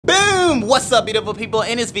What's up, beautiful people?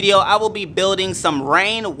 In this video, I will be building some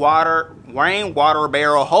rainwater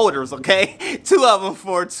barrel holders, okay? Two of them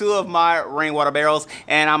for two of my rainwater barrels,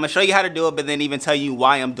 and I'm gonna show you how to do it, but then even tell you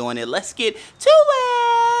why I'm doing it. Let's get to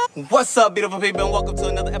it. What's up, beautiful people, and welcome to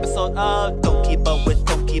another episode of Don't Keep Up With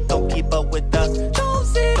the Joneses. Don't keep up with the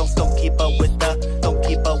Joneses. Don't keep up with the Joneses.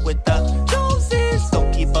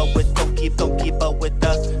 Don't keep up with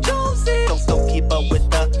the Joneses. Don't keep up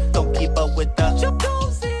with the Joneses.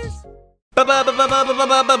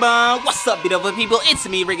 What's up, beautiful people? It's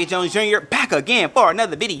me, Ricky Jones Jr., back again for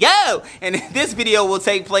another video. And this video will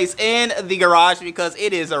take place in the garage because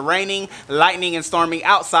it is raining, lightning, and storming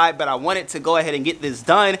outside, but I wanted to go ahead and get this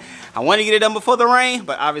done. I wanted to get it done before the rain,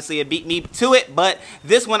 but obviously it beat me to it. But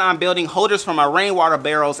this one, I'm building holders for my rainwater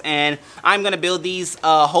barrels, and I'm going to build these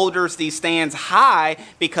holders, these stands high,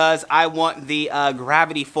 because I want the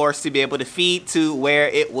gravity force to be able to feed to where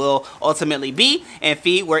it will ultimately be and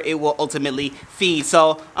feed where it will ultimately feed.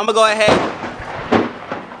 So I'm gonna go ahead.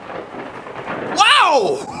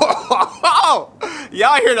 Wow!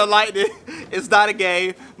 Y'all hear the lightning? It's not a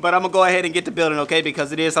game, but I'm gonna go ahead and get to building, okay?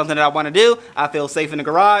 Because it is something that I want to do. I feel safe in the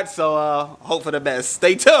garage, so hope for the best.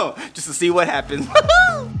 Stay tuned just to see what happens.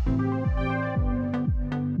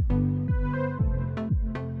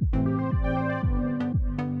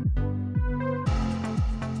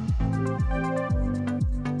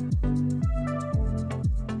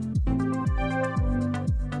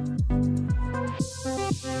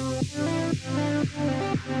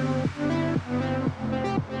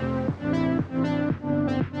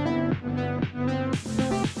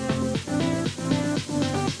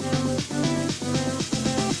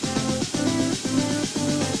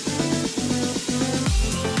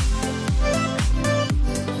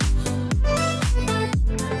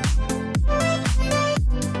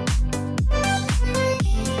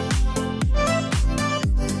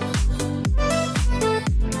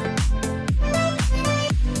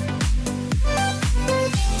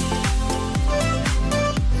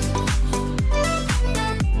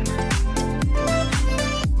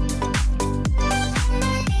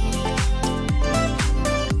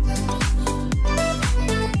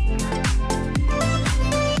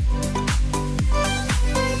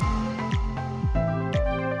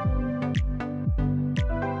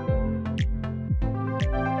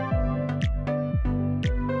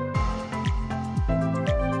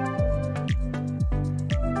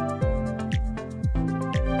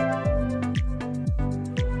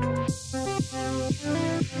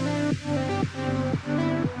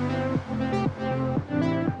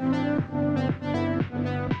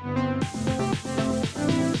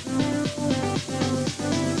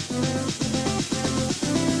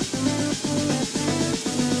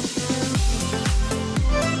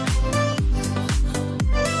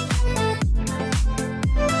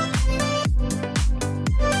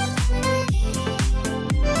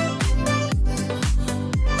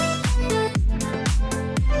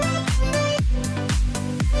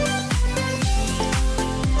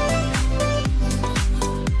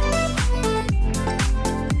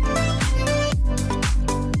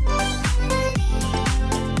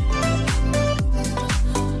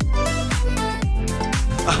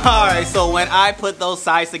 Alright, so when I put those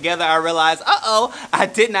sides together, I realized, I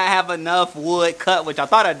did not have enough wood cut, which I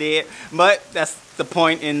thought I did, but that's the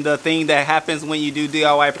point in the thing that happens when you do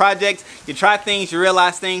DIY projects. You try things, you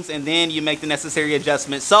realize things, and then you make the necessary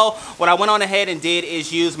adjustments. So what I went on ahead and did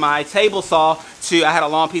is use my table saw I had a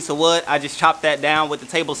long piece of wood, I just chopped that down with the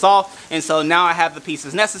table saw, and so now I have the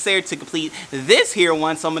pieces necessary to complete this here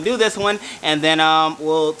one. So I'm gonna do this one, and then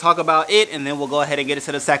we'll talk about it, and then we'll go ahead and get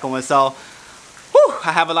into the second one. So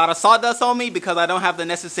I have a lot of sawdust on me because I don't have the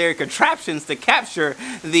necessary contraptions to capture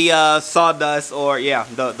the sawdust, or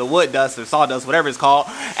the wood dust or sawdust, whatever it's called,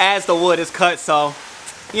 as the wood is cut. So,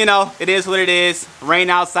 you know, it is what it is. Rain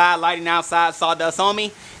outside, lighting outside, sawdust on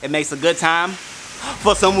me. It makes a good time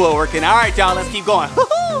for some woodworking. All right, y'all, let's keep going.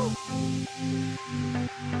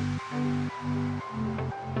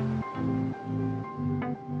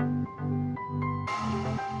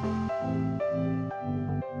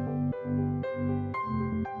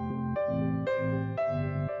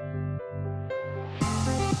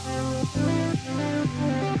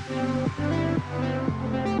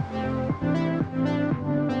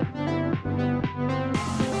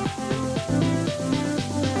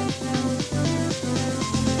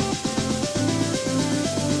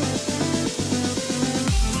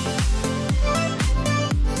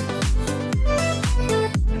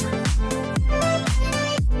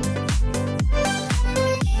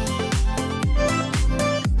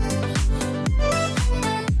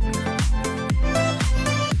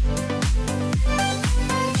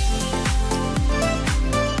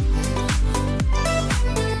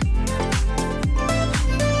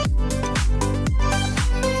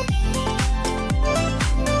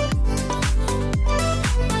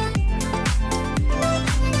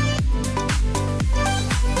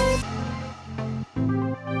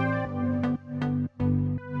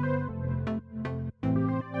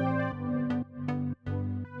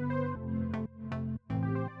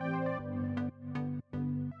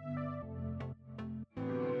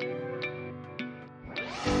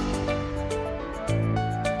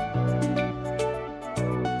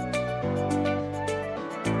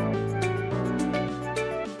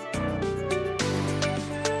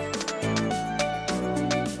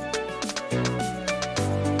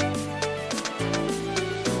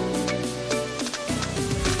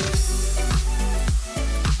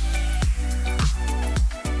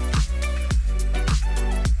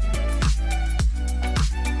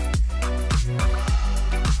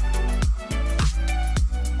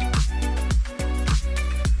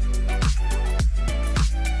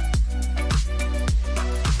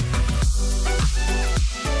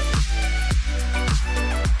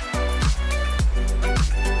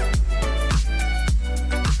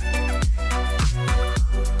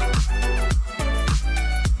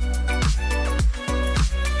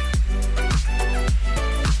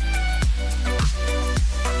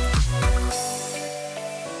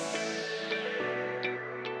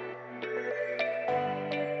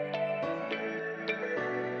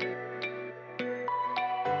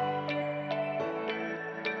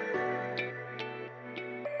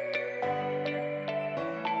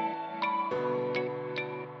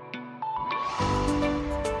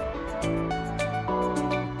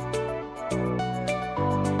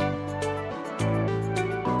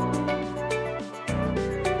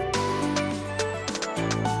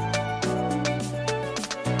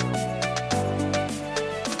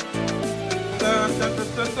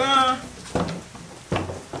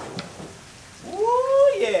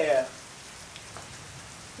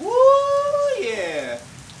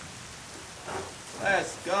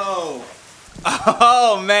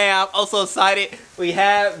 man, I'm also excited. We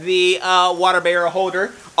have the water barrel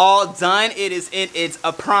holder all done. It is in its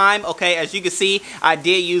prime. Okay, as you can see, I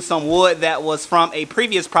did use some wood that was from a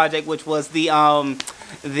previous project, which was the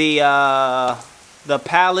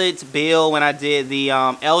pallet bill when I did the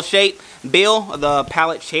L-shape bill, the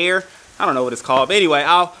pallet chair. I don't know what it's called, but anyway,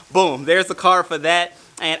 boom, there's the card for that.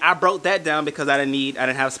 And I broke that down because I didn't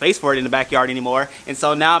have space for it in the backyard anymore. And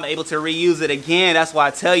so now I'm able to reuse it again. That's why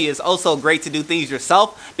I tell you it's also great to do things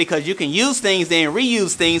yourself, because you can use things then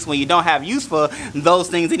reuse things when you don't have use for those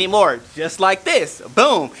things anymore. Just like this,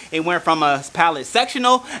 boom. It went from a pallet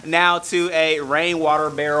sectional now to a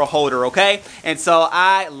rainwater barrel holder, okay? And so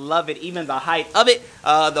I love it, even the height of it.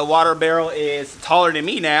 The water barrel is taller than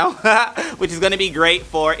me now, which is gonna be great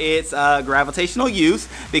for its gravitational use,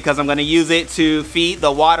 because I'm gonna use it to feed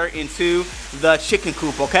the water into the chicken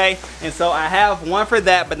coop, okay? And so I have one for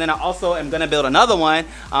that, but then I also am gonna build another one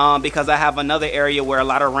because I have another area where a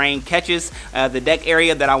lot of rain catches, the deck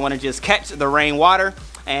area, that I wanna just catch the rainwater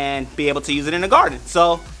and be able to use it in the garden.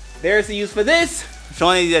 So there's the use for this,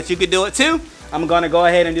 showing you that you could do it too. I'm gonna go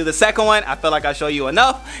ahead and do the second one. I feel like I show you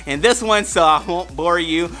enough in this one, so I won't bore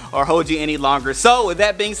you or hold you any longer. So with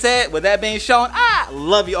that being said, with that being shown, I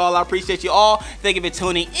love you all. I appreciate you all. Thank you for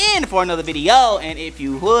tuning in for another video. And if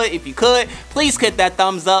you could, please hit that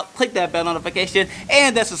thumbs up, click that bell notification,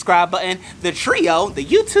 and that subscribe button. The trio, the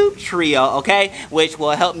YouTube trio, okay? Which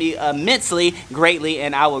will help me immensely, greatly,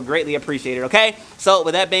 and I will greatly appreciate it, okay? So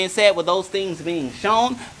with that being said, with those things being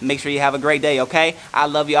shown, make sure you have a great day, okay? I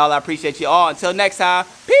love you all. I appreciate you all. Until next time,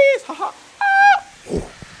 peace.